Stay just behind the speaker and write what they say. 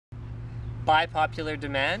By popular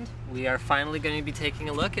demand, we are finally going to be taking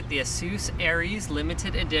a look at the ASUS Aries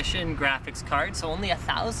limited edition graphics card. So only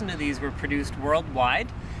 1,000 of these were produced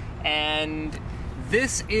worldwide, and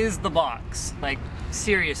this is the box. Like,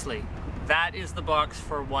 seriously, that is the box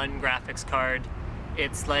for one graphics card.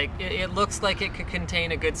 It's like, it looks like it could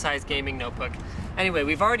contain a good-sized gaming notebook. Anyway,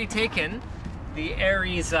 we've already taken the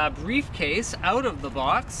Aries briefcase out of the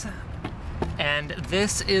box, and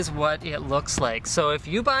this is what it looks like. So if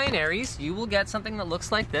you buy an Aries, you will get something that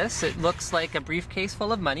looks like this. It looks like a briefcase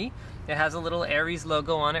full of money. It has a little Aries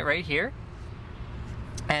logo on it right here.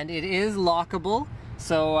 And it is lockable.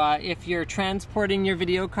 So if you're transporting your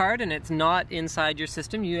video card and it's not inside your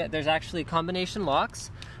system, there's actually combination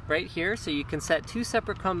locks right here. So you can set two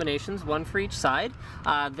separate combinations, one for each side.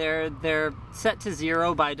 They're set to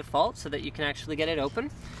 0 by default so that you can actually get it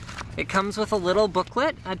open. It comes with a little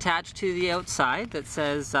booklet attached to the outside that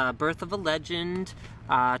says Birth of a Legend,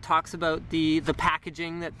 talks about the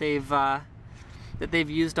packaging that they've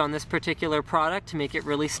used on this particular product to make it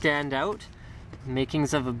really stand out.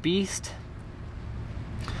 Makings of a beast.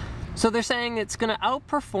 So they're saying it's going to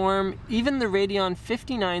outperform even the Radeon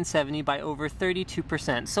 5970 by over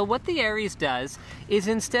 32%. So what the Aries does is,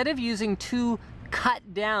 instead of using two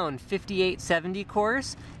cut down 5870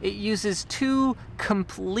 cores, it uses two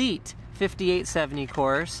complete 5870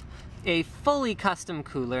 cores, a fully custom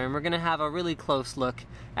cooler, and we're going to have a really close look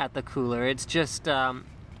at the cooler. It's just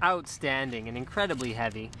outstanding and incredibly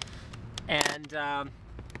heavy. And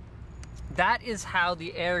that is how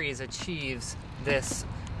the Aries achieves this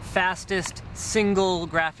fastest single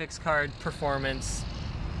graphics card performance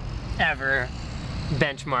ever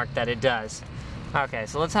benchmark that it does. Okay,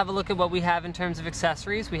 so let's have a look at what we have in terms of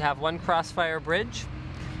accessories. We have one Crossfire bridge.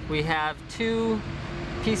 We have two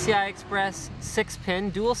PCI Express 6-pin,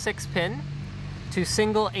 dual 6-pin, to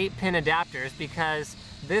single 8-pin adapters, because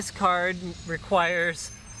this card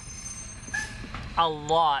requires a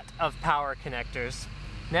lot of power connectors.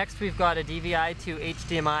 Next, we've got a DVI to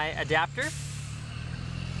HDMI adapter.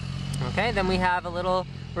 Okay, then we have a little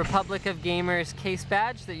Republic of Gamers case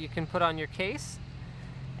badge that you can put on your case.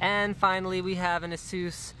 And finally, we have an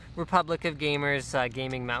ASUS Republic of Gamers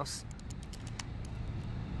gaming mouse.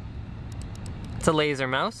 It's a laser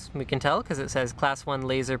mouse, we can tell, because it says Class 1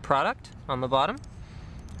 laser product on the bottom.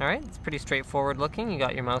 Alright, it's pretty straightforward looking. You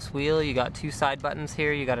got your mouse wheel, you got two side buttons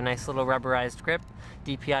here, you got a nice little rubberized grip,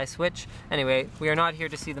 DPI switch. Anyway, we are not here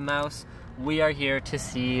to see the mouse, we are here to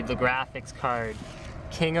see the graphics card.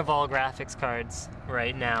 King of all graphics cards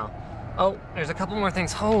right now. Oh, there's a couple more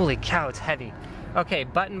things. Holy cow, it's heavy. Okay,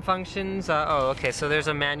 button functions. Okay, so there's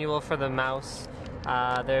a manual for the mouse.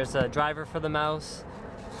 There's a driver for the mouse.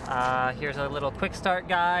 Here's a little quick start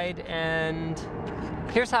guide, and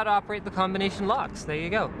here's how to operate the combination locks. There you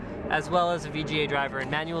go. As well as a VGA driver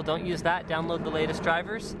and manual. Don't use that. Download the latest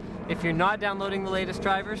drivers. If you're not downloading the latest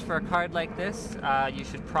drivers for a card like this, you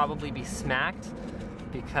should probably be smacked,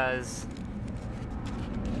 because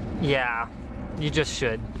yeah, you just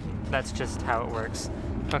should. That's just how it works.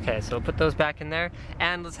 Okay, so we'll put those back in there,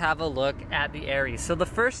 and let's have a look at the Aries. So the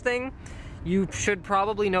first thing you should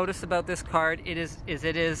probably notice about this card, it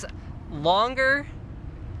is longer,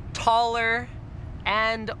 taller,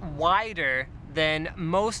 and wider than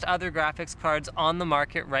most other graphics cards on the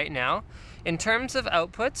market right now. In terms of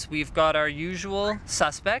outputs, we've got our usual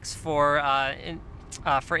suspects for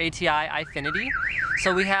ATI Infinity.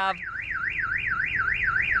 So we have,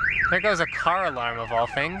 there goes a car alarm of all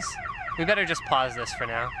things. We better just pause this for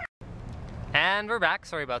now. And we're back,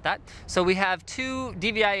 sorry about that. So we have two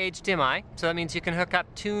DVI HDMI, so that means you can hook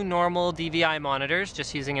up two normal DVI monitors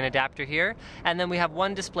just using an adapter here, and then we have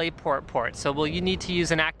one DisplayPort port. So you need to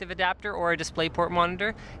use an active adapter or a DisplayPort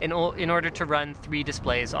monitor in order to run 3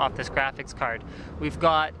 displays off this graphics card. We've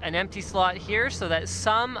got an empty slot here so that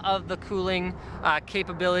some of the cooling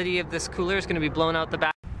capability of this cooler is going to be blown out the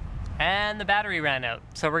back. And the battery ran out.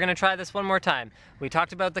 So we're going to try this one more time. We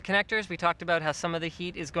talked about the connectors, we talked about how some of the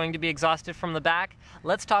heat is going to be exhausted from the back.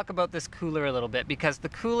 Let's talk about this cooler a little bit, because the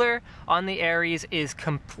cooler on the Aries is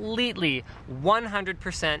completely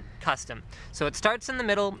 100% custom. So it starts in the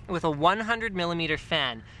middle with a 100mm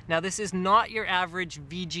fan. Now this is not your average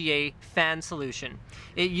VGA fan solution.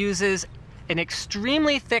 It uses an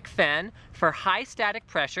extremely thick fan for high static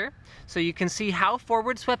pressure, so you can see how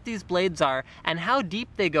forward swept these blades are and how deep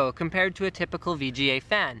they go compared to a typical VGA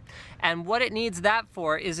fan. And what it needs that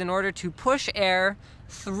for is in order to push air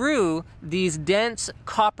through these dense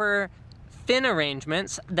copper fin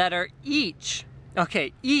arrangements that are each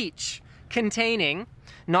containing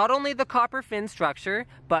not only the copper fin structure,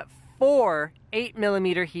 but 4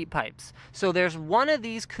 8mm heat pipes. So there's one of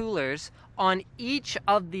these coolers on each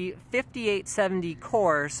of the 5870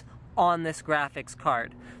 cores on this graphics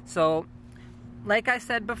card. So, like I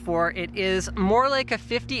said before, it is more like a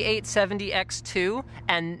 5870X2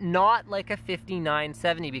 and not like a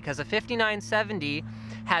 5970, because a 5970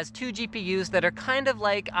 has two GPUs that are kind of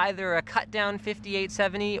like either a cut down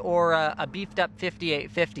 5870 or a beefed up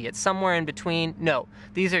 5850. It's somewhere in between. No,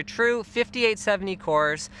 these are true 5870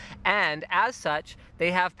 cores, and as such,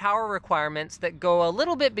 they have power requirements that go a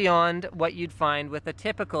little bit beyond what you'd find with a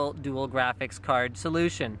typical dual graphics card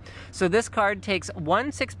solution. So this card takes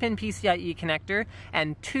one 6-pin PCIe connector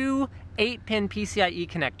and two 8-pin PCIe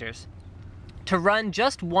connectors. To run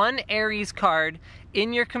just one Aries card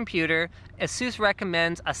in your computer, ASUS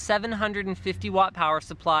recommends a 750 watt power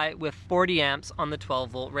supply with 40 amps on the 12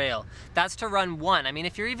 volt rail. That's to run one. I mean,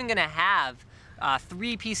 if you're even going to have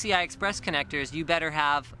 3 PCI Express connectors, you better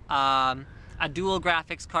have a dual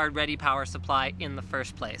graphics card ready power supply in the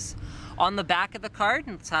first place. On the back of the card,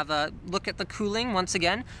 let's have a look at the cooling once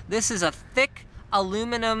again. This is a thick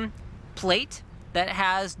aluminum plate that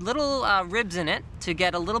has little ribs in it to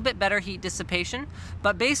get a little bit better heat dissipation,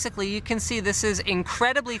 but basically you can see this is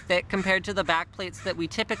incredibly thick compared to the back plates that we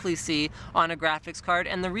typically see on a graphics card,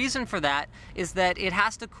 and the reason for that is that it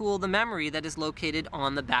has to cool the memory that is located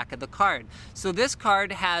on the back of the card. So this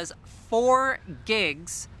card has 4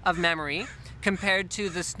 gigs of memory compared to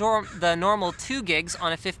the normal 2 gigs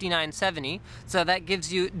on a 5970, so that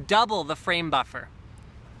gives you double the frame buffer.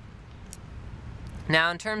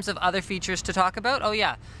 Now, in terms of other features to talk about, oh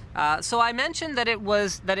yeah, so I mentioned that it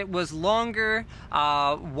was longer,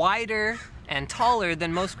 wider, and taller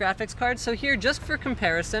than most graphics cards. So here, just for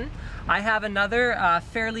comparison, I have another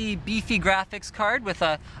fairly beefy graphics card with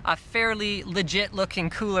a fairly legit looking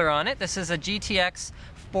cooler on it. This is a GTX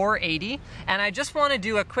 480, and I just want to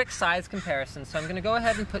do a quick size comparison. So I'm going to go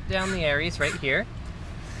ahead and put down the Aries right here.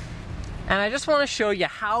 And I just want to show you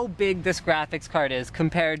how big this graphics card is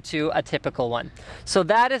compared to a typical one. So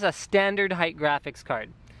that is a standard height graphics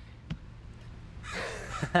card.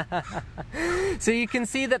 So you can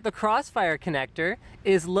see that the Crossfire connector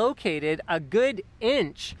is located a good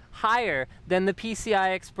inch higher than the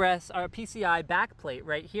PCI Express or PCI backplate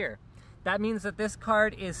right here. That means that this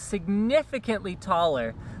card is significantly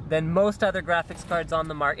taller than most other graphics cards on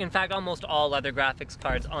the market. In fact, almost all other graphics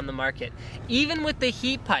cards on the market. Even with the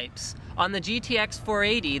heat pipes on the GTX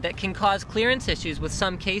 480 that can cause clearance issues with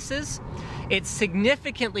some cases, it's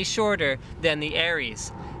significantly shorter than the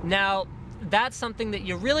Aries. Now, that's something that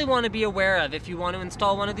you really want to be aware of if you want to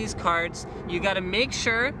install one of these cards. You got to make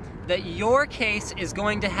sure that your case is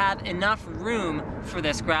going to have enough room for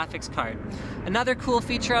this graphics card. Another cool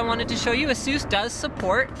feature I wanted to show you, ASUS does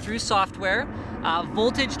support, through software,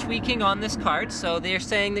 voltage tweaking on this card. So they're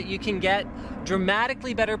saying that you can get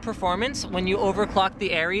dramatically better performance when you overclock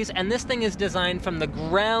the Aries, and this thing is designed from the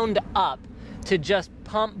ground up to just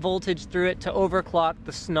pump voltage through it to overclock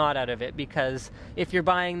the snot out of it, because if you're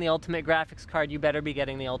buying the ultimate graphics card, you better be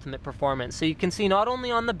getting the ultimate performance. So you can see not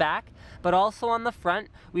only on the back, but also on the front,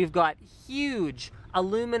 we've got huge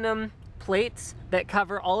aluminum plates that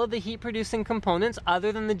cover all of the heat producing components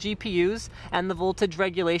other than the GPUs and the voltage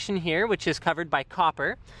regulation here, which is covered by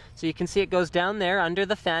copper. So you can see it goes down there under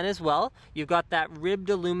the fan as well. You've got that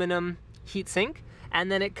ribbed aluminum heatsink,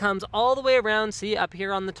 and then it comes all the way around. See up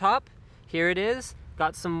here on the top, here it is,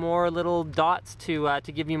 got some more little dots to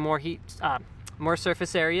give you more heat, more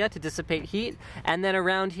surface area to dissipate heat, and then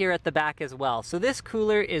around here at the back as well. So this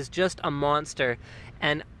cooler is just a monster,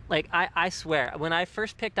 and like I swear, when I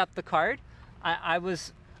first picked up the card, I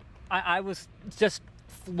was just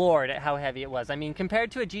floored at how heavy it was. I mean,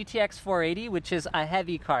 compared to a GTX 480, which is a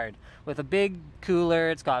heavy card with a big cooler,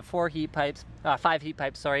 it's got 5 heat pipes,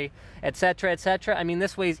 sorry, etc., etc. I mean,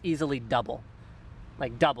 this weighs easily double,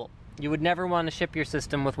 like double. You would never want to ship your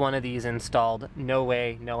system with one of these installed. No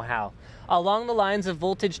way, no how. Along the lines of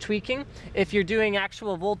voltage tweaking, if you're doing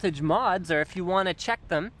actual voltage mods, or if you want to check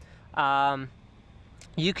them,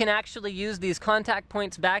 you can actually use these contact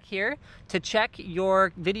points back here to check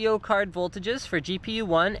your video card voltages for GPU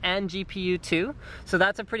 1 and GPU 2. So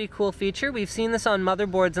that's a pretty cool feature. We've seen this on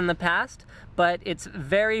motherboards in the past, but it's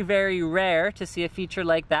very, very rare to see a feature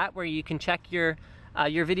like that where you can check your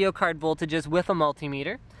video card voltages with a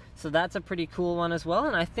multimeter. So that's a pretty cool one as well,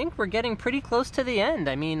 and I think we're getting pretty close to the end.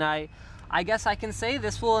 I mean, I guess I can say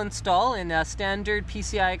this will install in a standard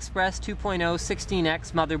PCI Express 2.0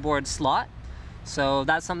 16X motherboard slot. So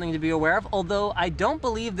that's something to be aware of, although I don't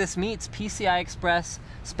believe this meets PCI Express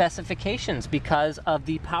specifications because of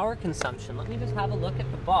the power consumption. Let me just have a look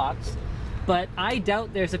at the box, but I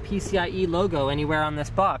doubt there's a PCIe logo anywhere on this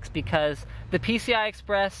box because the PCI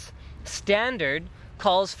Express standard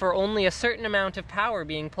calls for only a certain amount of power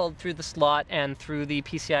being pulled through the slot and through the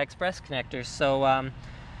PCI Express connectors. So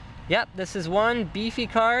yep, this is one beefy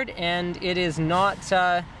card, and it is not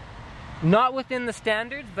within the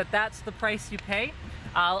standards, but that's the price you pay.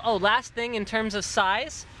 Oh, last thing in terms of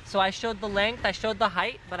size. So I showed the length, I showed the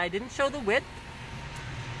height, but I didn't show the width.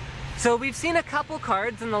 So we've seen a couple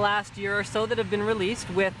cards in the last year or so that have been released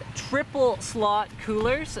with triple slot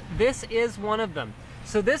coolers. This is one of them.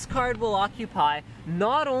 So this card will occupy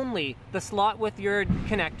not only the slot with your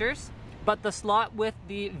connectors, but the slot with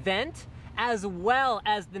the vent, as well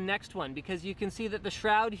as the next one, because you can see that the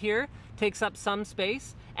shroud here takes up some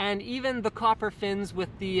space, and even the copper fins with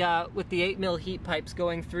the 8mm heat pipes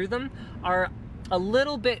going through them are a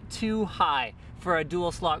little bit too high for a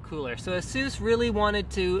dual slot cooler. So ASUS really wanted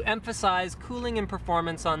to emphasize cooling and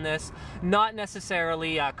performance on this, not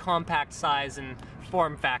necessarily compact size and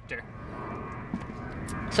form factor.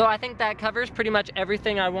 So I think that covers pretty much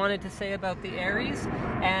everything I wanted to say about the Aries,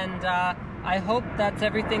 and I hope that's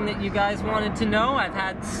everything that you guys wanted to know. I've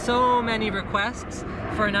had so many requests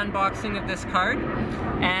for an unboxing of this card,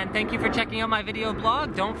 and thank you for checking out my video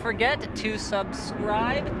blog. Don't forget to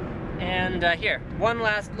subscribe, and here, one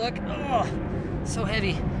last look, oh, so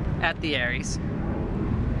heavy, at the Aries.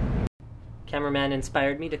 Cameraman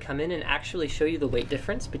inspired me to come in and actually show you the weight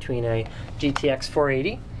difference between a GTX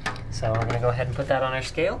 480. So we're going to go ahead and put that on our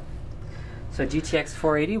scale. So GTX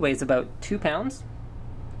 480 weighs about 2 pounds.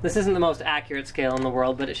 This isn't the most accurate scale in the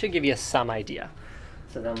world, but it should give you some idea.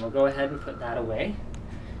 So then we'll go ahead and put that away.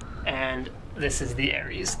 And this is the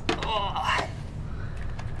Aries. Oh,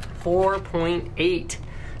 4.8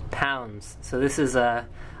 pounds. So this is a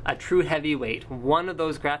true heavyweight. One of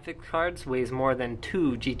those graphics cards weighs more than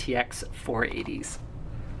 2 GTX 480s.